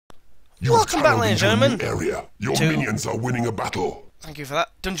Welcome back, ladies and gentlemen. Area. Your minions are winning a battle. Thank you for that.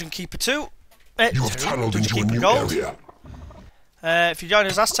 Dungeon Keeper 2. You have tunneled into a new Gold. area. If you joined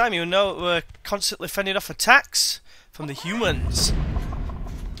us last time, you'll know we're constantly fending off attacks from the humans.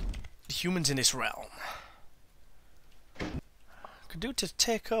 The humans in this realm. Could do to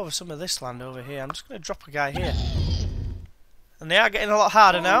take over some of this land over here. I'm just going to drop a guy here. And they are getting a lot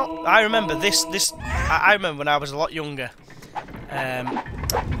harder now. I remember I remember when I was a lot younger.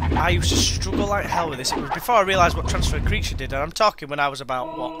 I used to struggle like hell with this. It was before I realised what Transfer Creature did, and I'm talking when I was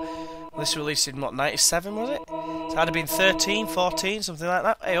about, what? This released in, what, 97, was it? So I'd have been 13, 14, something like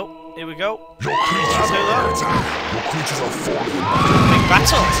that. Hey, oh, here we go. Your creatures are under attack. Your creatures are falling. Big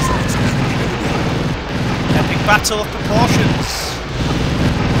battle. Epic battle of proportions.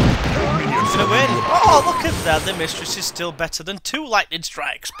 Who's gonna win? Oh, look at that. The Mistress is still better than 2 lightning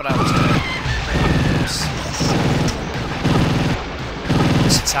strikes, but I was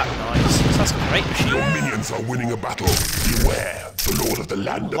attack noise. That's a great machine. Your minions are winning a battle. Beware, the Lord of the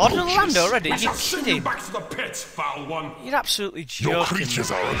Land. Lord of the Land already? Are you kidding? Back to the pit, foul one. You're absolutely joking. Your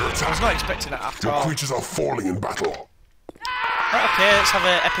creatures are under attack. I was not expecting that after all. Your creatures are falling in battle. Okay, let's have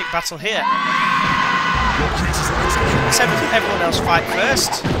an epic battle here. Your creatures are attacking. Let's have everyone else fight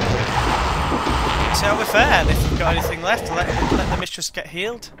first. See how we're fair. If we've got anything left, let the Mistress get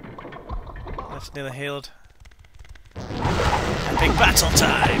healed. That's nearly healed. Big battle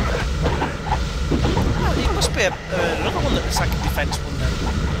time! Oh, it must be another one that's like a defence one then.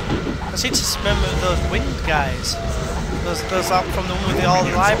 I seem to remember those wind guys. Those out from the one with all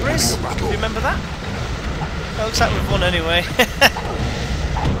the libraries. Do you remember that? It looks like we've won anyway.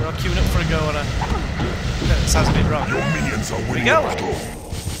 We're all queuing up for a go on That sounds a bit wrong. Your minions are winning a battle.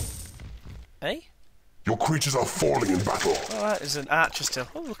 Hey? Your creatures are falling in battle. Oh, that is an archer still.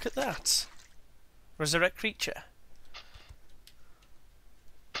 Oh, look at that. Resurrect creature.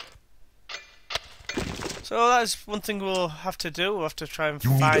 So that's one thing we'll have to do. We'll have to try and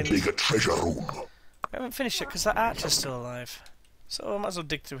find... You need a bigger treasure room. I haven't finished it because that archer's still alive. So I might as well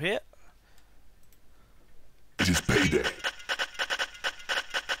dig through here. It is payday.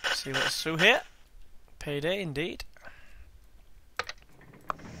 See what's through here. Payday indeed.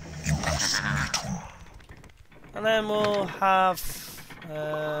 And then we'll have...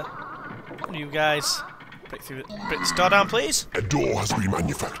 you guys... Break this door down, please. A door has been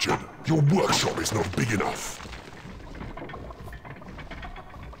manufactured. Your workshop is not big enough.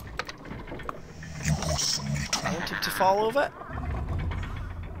 I want him to fall over.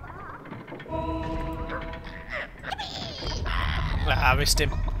 I missed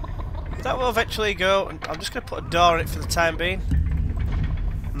him. That will eventually go. I'm just going to put a door in it for the time being.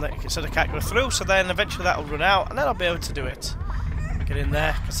 So they can't go through, so then eventually that will run out, and then I'll be able to do it. Get in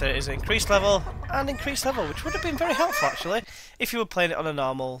there, because it is increased level and increased level, which would have been very helpful actually if you were playing it on a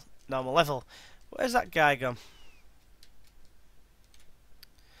normal level. Where's that guy gone?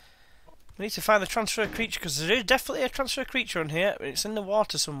 We need to find the transfer creature, because there is definitely a transfer creature on here. It's in the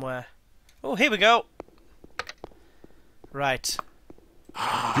water somewhere. Oh, here we go. Right.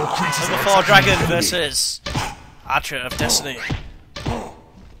 Level 4 dragon versus Archer of Destiny.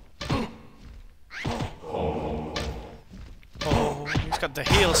 He's got the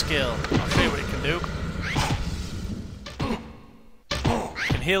heal skill. I'll show you what he can do.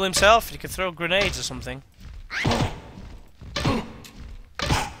 He can heal himself, he can throw grenades or something.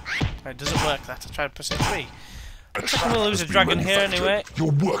 It doesn't work that, I tried to press it 3. Looks like I'm going to lose a dragon here anyway.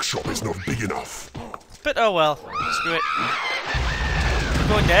 Your workshop is not big enough. But oh well, screw it. You're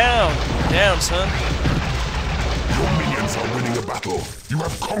going down. Down, son. Your minions are winning a battle. You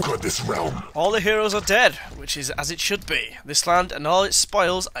have conquered this realm. All the heroes are dead, which is as it should be. This land and all its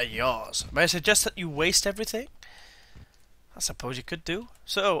spoils are yours. May I suggest that you waste everything? I suppose you could do.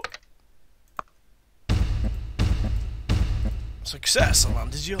 So... Success, the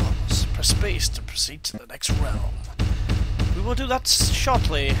land is yours. Press space to proceed to the next realm. We will do that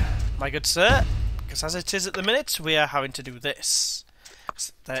shortly, my good sir. Because as it is at the minute, we are having to do this.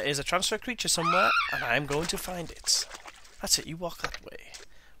 There is a transfer creature somewhere, and I am going to find it. That's it, you walk that way.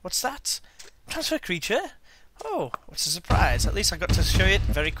 What's that? Transfer creature? Oh, what's a surprise. At least I got to show you it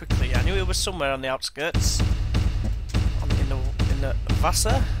very quickly. I knew it was somewhere on the outskirts. In the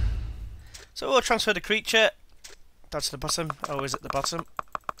Vasa. So we'll transfer the creature down to the bottom. Oh, is it the bottom?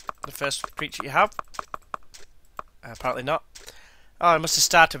 The first creature you have? Apparently not. Oh, I must have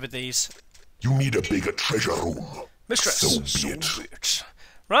started with these. You need a bigger treasure room. Mistress. So be it.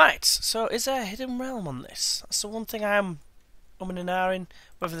 Right, so is there a hidden realm on this? That's the one thing I am umming and ahhing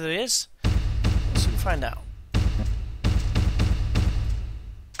whether there is. We'll soon find out.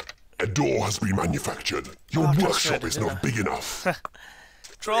 A door has been manufactured. Your workshop is not big enough.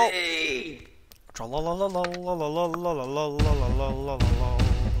 Troll. Troll.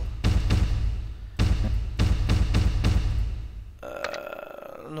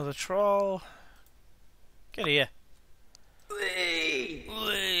 Another troll. Get here.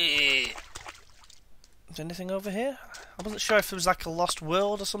 Is there anything over here? I wasn't sure if there was like a lost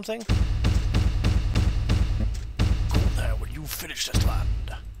world or something. Go there when you finish this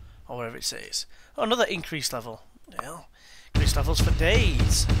land. Or whatever it says. Oh, another increased level. Well, increased levels for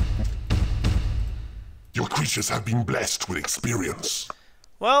days. Your creatures have been blessed with experience.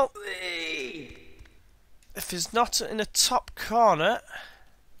 Well, if it's not in the top corner,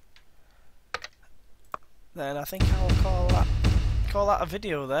 then I think I'll call that a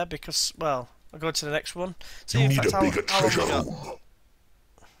video there, because, well, I'll go to the next one. You need a bigger treasure room.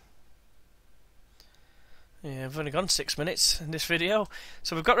 Yeah, I've only gone 6 minutes in this video.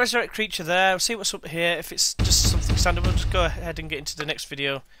 So we've got Resurrect Creature there. We'll see what's up here. If it's just something standard, we'll just go ahead and get into the next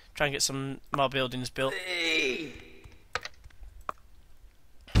video. Try and get some more buildings built.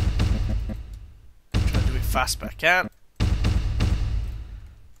 Try to do it fast, but I can't.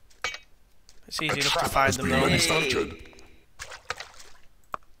 It's easy enough to find them though.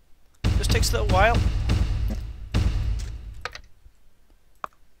 Just takes a little while.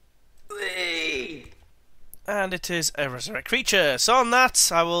 And it is a Resurrect Creature. So on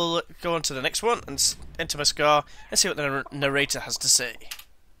that, I will go on to the next one and enter my score and see what the narrator has to say.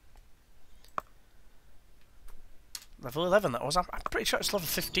 Level 11 that was. I'm pretty sure it's level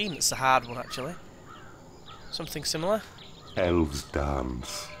 15 that's the hard one actually. Something similar. Elves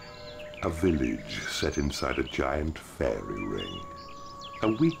dance. A village set inside a giant fairy ring. A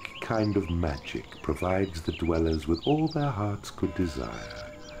weak kind of magic provides the dwellers with all their hearts could desire.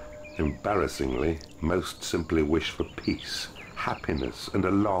 Embarrassingly, most simply wish for peace, happiness, and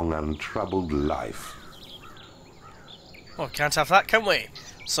a long, untroubled life. Well, can't have that, can we?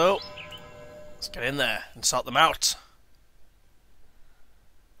 So, let's get in there and sort them out.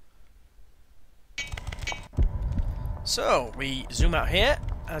 So, we zoom out here.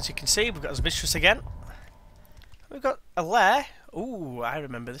 As you can see, we've got his mistress again. We've got a lair. Ooh, I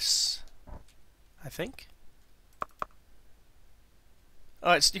remember this. I think.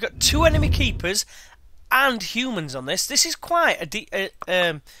 Alright, so you've got 2 enemy keepers and humans on this. This is quite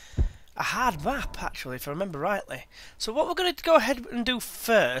a hard map, actually, if I remember rightly. So what we're going to go ahead and do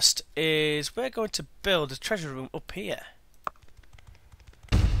first is we're going to build a treasure room up here.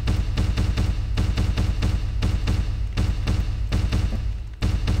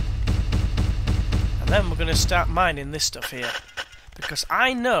 And then we're going to start mining this stuff here. Because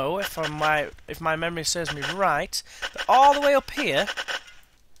I know, if my memory serves me right, that all the way up here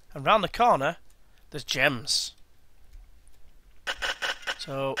and round the corner, there's gems.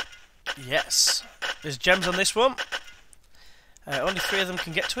 So, yes, there's gems on this one. Only 3 of them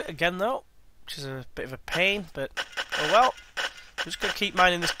can get to it again, though, which is a bit of a pain, but oh well. I'm just going to keep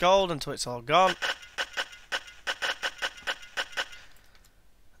mining this gold until it's all gone.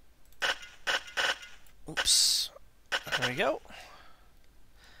 Oops. There we go.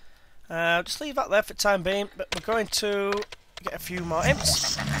 Just leave that there for the time being, but we're going to get a few more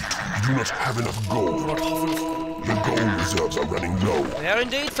imps. You do not have enough gold. Your gold reserves are running low. They are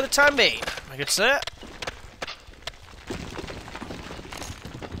indeed for the time being, my good sir.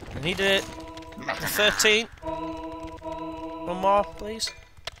 I need the 13. One more, please.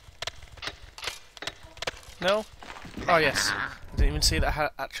 No? Oh, yes. I didn't even see that I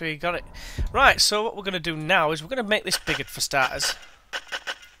actually got it. Right, so what we're going to do now is we're going to make this bigger for starters.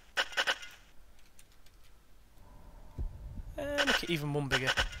 Make it even one bigger.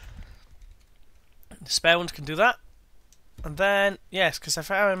 The spare ones can do that. And then, yes, because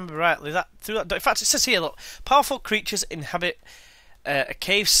if I remember rightly, in fact, it says here, look, powerful creatures inhabit a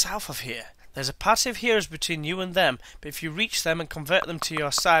cave south of here. There's a party of heroes between you and them, but if you reach them and convert them to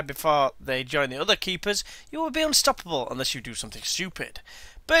your side before they join the other keepers, you will be unstoppable unless you do something stupid.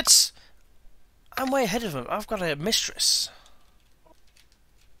 But I'm way ahead of them. I've got a mistress.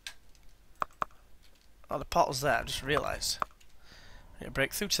 Oh, the portal's there, I just realised. I'm going to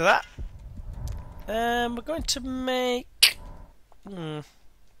break through to that. We're going to make... I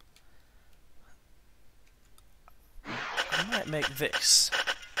might make this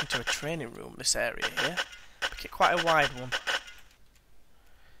into a training room, this area here. Make it quite a wide one.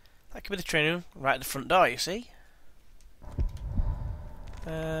 That could be the training room, right at the front door, you see.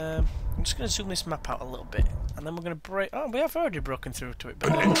 I'm just going to zoom this map out a little bit, and then we're going to break... Oh, we have already broken through to it.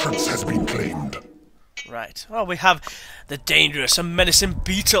 An entrance has been claimed. Right. Well, we have the dangerous and menacing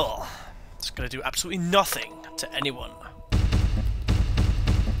beetle. It's going to do absolutely nothing to anyone. But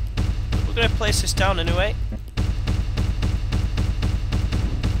we're going to place this down anyway.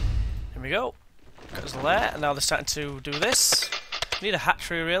 There we go. Got us there, and now they're starting to do this. Need a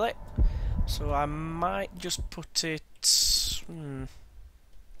hatchery, really. So I might just put it... I'm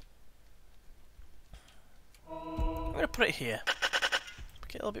going to put it here.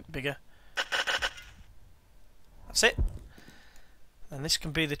 Make it a little bit bigger. That's it. And this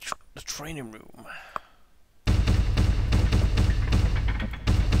can be the training room. It's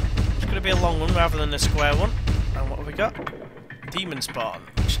going to be a long one rather than a square one. And what have we got? Demon spawn,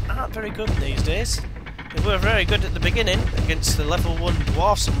 which aren't very good these days. They were very good at the beginning against the level 1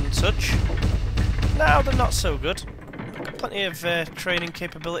 dwarfs and such. Now they're not so good. Got plenty of training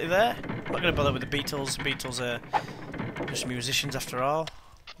capability there. I'm not going to bother with the beetles. The beetles are just musicians after all.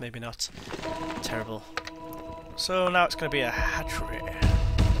 Maybe not. Terrible. So now it's going to be a hatchery.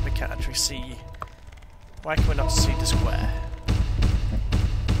 We can't actually see. Why can we not see the square?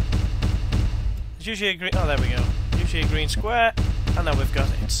 There's usually a green. Oh, there we go. Usually a green square, and now we've got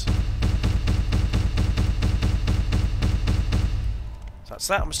it. So that's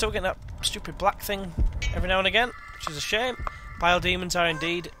that. I'm still getting that stupid black thing every now and again, which is a shame. Bile demons are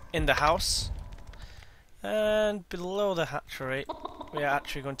indeed in the house. And below the hatchery, we are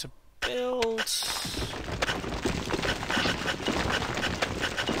actually going to build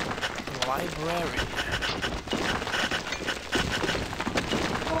a library.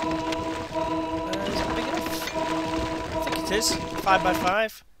 Is it big enough? I think it is.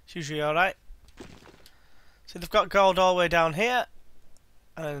 5x5. It's usually alright. So they've got gold all the way down here.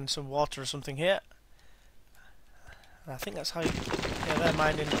 And some water or something here. And I think that's how you... Yeah, they're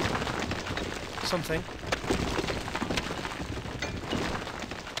mining something.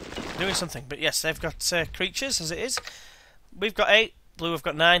 Doing something. But yes, they've got creatures as it is. We've got 8. Blue, I've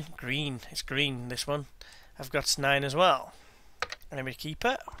got 9. Green. It's green, this one. I've got 9 as well. Enemy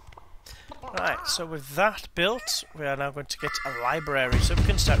keeper. Right, so with that built, we are now going to get a library so we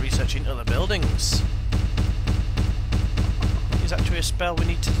can start researching other buildings. There's actually a spell we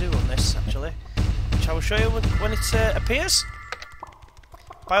need to do on this, actually, which I will show you when it appears.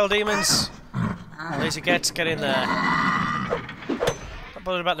 Bile demons, laser get in there. Not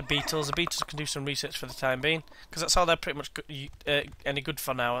bothered about the beetles. The beetles can do some research for the time being, because that's all they're pretty much any good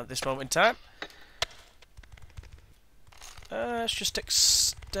for now at this moment in time. Let's just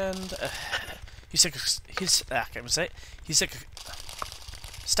extend. I can't even say it.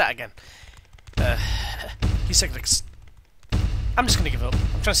 Start again. I'm just going to give up.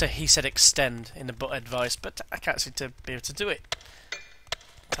 I'm trying to say he said extend in the butthead voice, but I can't seem to be able to do it.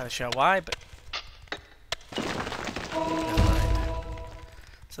 Not entirely sure why, but never mind.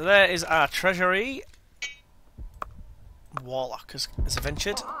 So there is our treasury. Warlock has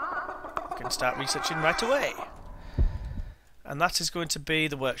ventured. We can start researching right away. And that is going to be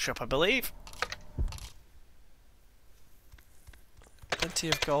the workshop, I believe. Plenty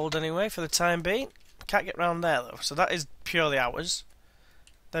of gold anyway for the time being. Can't get round there though, so that is purely ours.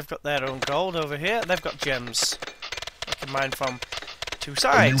 They've got their own gold over here. They've got gems. They can mine from 2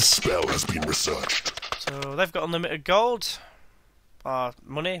 sides. A new spell has been researched. So they've got unlimited gold. Or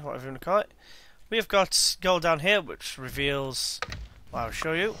money, whatever you want to call it. We've got gold down here, which reveals... Well, I'll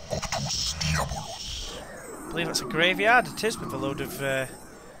show you. I believe that's a graveyard. It is, with a load of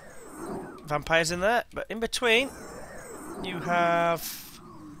vampires in there. But in between, you have...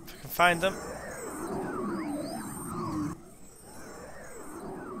 If I can find them.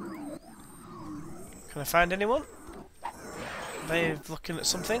 Can I find anyone? Are they looking at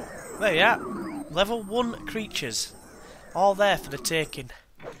something? There you are. Level 1 creatures. All there for the taking.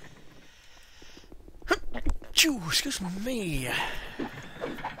 Excuse me.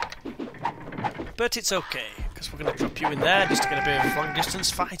 But it's okay, because we're going to drop you in there just to get a bit of long distance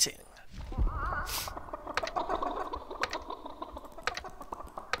fighting.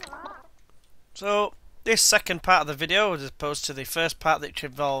 So, this second part of the video, as opposed to the first part which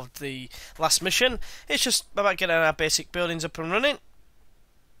involved the last mission, it's just about getting our basic buildings up and running.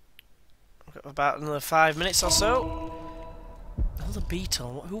 We've got about another 5 minutes or so. Another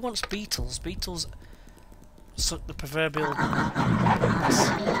beetle. Who wants beetles? Beetles suck the proverbial...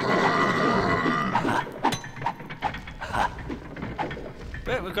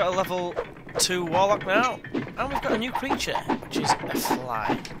 But we've got a level 2 warlock now, and we've got a new creature, which is a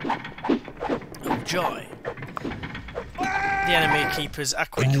fly. Oh joy. The enemy keepers are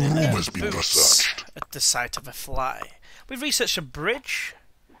quickly in their boots at the sight of a fly. We've researched a bridge,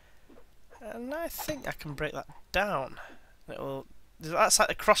 and I think I can break that down. That's like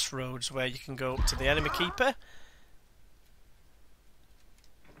the crossroads where you can go up to the enemy keeper.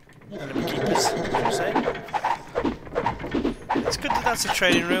 Enemy keepers, I'm saying. It's good that that's a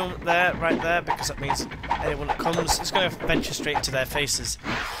training room there, right there, because that means anyone that comes is going to venture straight into their faces.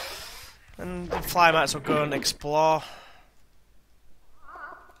 And the fly might as well go and explore.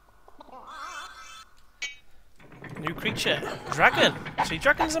 New creature. Dragon. See,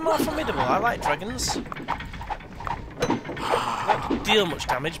 dragons are more formidable. I like dragons. They don't deal much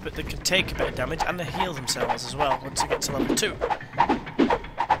damage, but they can take a bit of damage and they heal themselves as well once they get to level 2.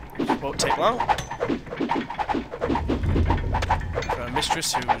 Won't take long. For a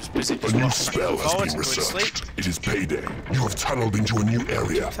mistress who's busy just A new walking spell has forward been and going to sleep. researched. It is payday. You have tunneled into a new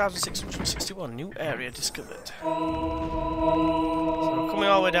area. 2661, new area discovered. So we're coming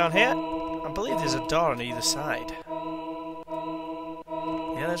all the way down here. I believe there's a door on either side.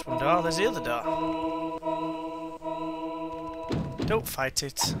 Yeah, there's one door, there's the other door. Don't fight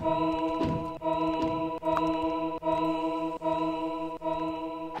it.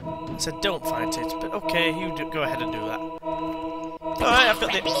 I said don't fight it, but okay, you go ahead and do that. Alright, I've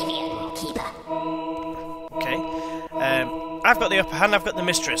got the... Okay. I've got the upper hand, I've got the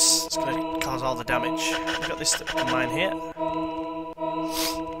mistress. It's going to cause all the damage. I've got this mine here.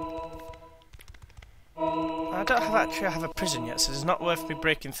 I don't actually have a prison yet, so it's not worth me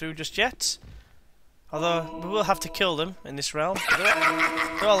breaking through just yet. Although, we will have to kill them in this realm.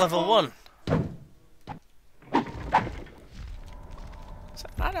 They're all level 1.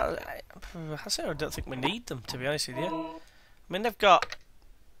 So I don't think we need them, to be honest with you. I mean, they've got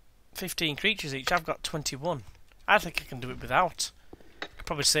 15 creatures each, I've got 21. I think I can do it without. I'll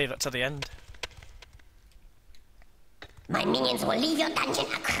probably save that to the end. My minions will leave your dungeon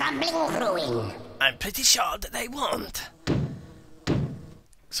a crumbling ruin. I'm pretty sure that they won't.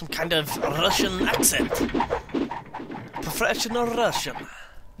 Some kind of Russian accent. Professional Russian.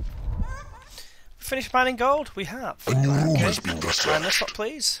 Finished mining gold? We have. A new room has been Mine researched. this lot,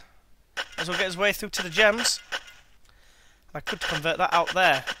 please. As we'll get his way through to the gems. I could convert that out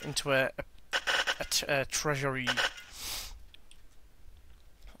there into a treasury.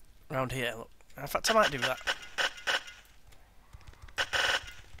 Around here. Look. In fact, I might do that.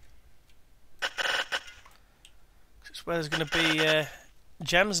 It's where there's going to be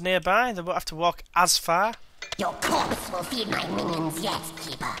gems nearby. They won't have to walk as far. Your corpse will feed my minions yet,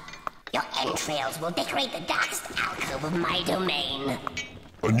 Keeper. Your entrails will decorate the darkest alcove of my domain.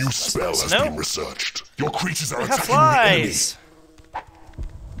 A new spell has No. been researched. Your creatures are We have attacking the enemy. flies!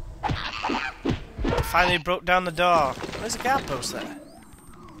 Finally broke down the door. There's a guard post there.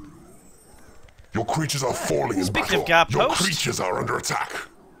 Your creatures are falling in Speaking battle. of guard Your post. creatures are under attack.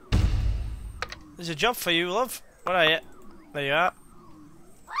 There's a job for you, love. Where are you? There you are.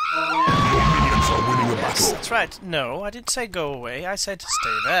 Your minions are winning a battle. That's right. No, I didn't say go away. I said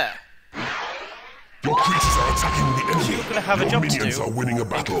stay there. Your creatures are attacking the enemy. You're going to have a Your job to minions do are winning a in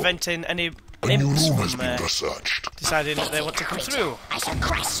battle. preventing any A new imps room has from been researched. deciding that they want to come Creature, through. I shall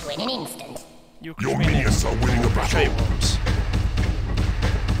crush you in an instant. You Your come in minions are winning a trade battle. worms.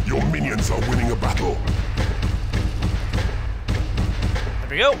 Your minions are winning a battle. There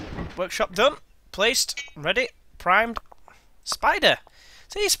we go. Workshop done. Placed. Ready. Primed. Spider.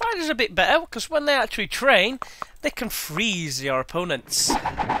 See, spiders are a bit better because when they actually train, they can freeze your opponents.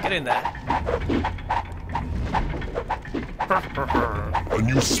 Get in there. A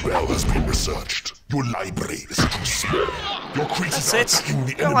new spell has been researched. Your library is too small. Your creatures That's are it. attacking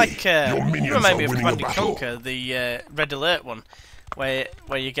the You're enemy. like, Your you minions remind are me of winning a Command & battle. Conquer, the Red Alert one, where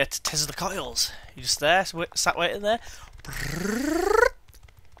you get Tesler coils. You're just there, sat waiting there.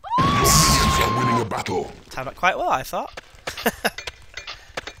 Your minions are winning a battle. Timed that quite well, I thought.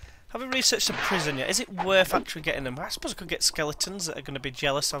 Have we researched the prison yet? Is it worth actually getting them? I suppose I could get skeletons that are going to be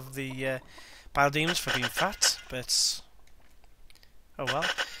jealous of the bile demons for being fat, but oh well.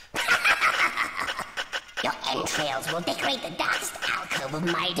 Your entrails will decorate the darkest alcove of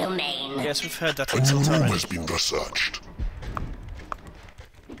my domain. Yes, we've heard that A new insult room already. has been researched.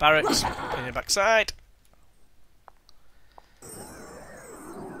 Barracks in the backside.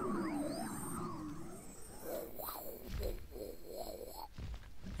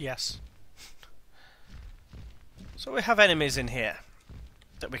 Yes. So we have enemies in here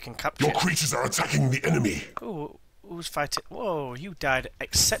that we can capture. Your creatures are attacking the enemy. Ooh, who's fighting? Whoa, you died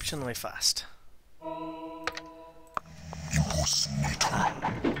exceptionally fast.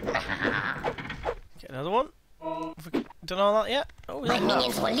 Get another one. Have we done all that yet? Oh, My yeah.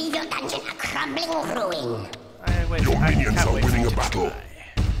 minions will leave your dungeon a crumbling ruin. Your minions can't are wait for winning you a to battle. die.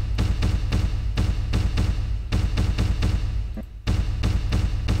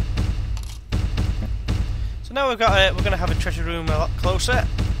 So now we're going to have a treasure room a lot closer.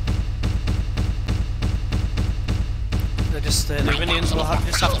 They're just the minions will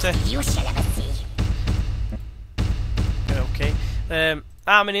just have to. You shall ever see. Okay.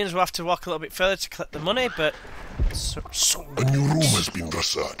 Our minions will have to walk a little bit further to collect the money, but so A new room has been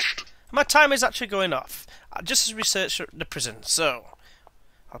researched. My time is actually going off. Just as research the prison, so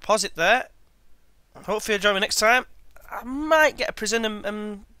I'll pause it there. Hopefully you'll join me next time. I might get a prison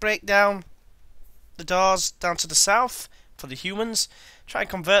and break down the doors down to the south for the humans. Try and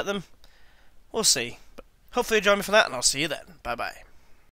convert them. We'll see. But hopefully you'll join me for that, and I'll see you then. Bye bye.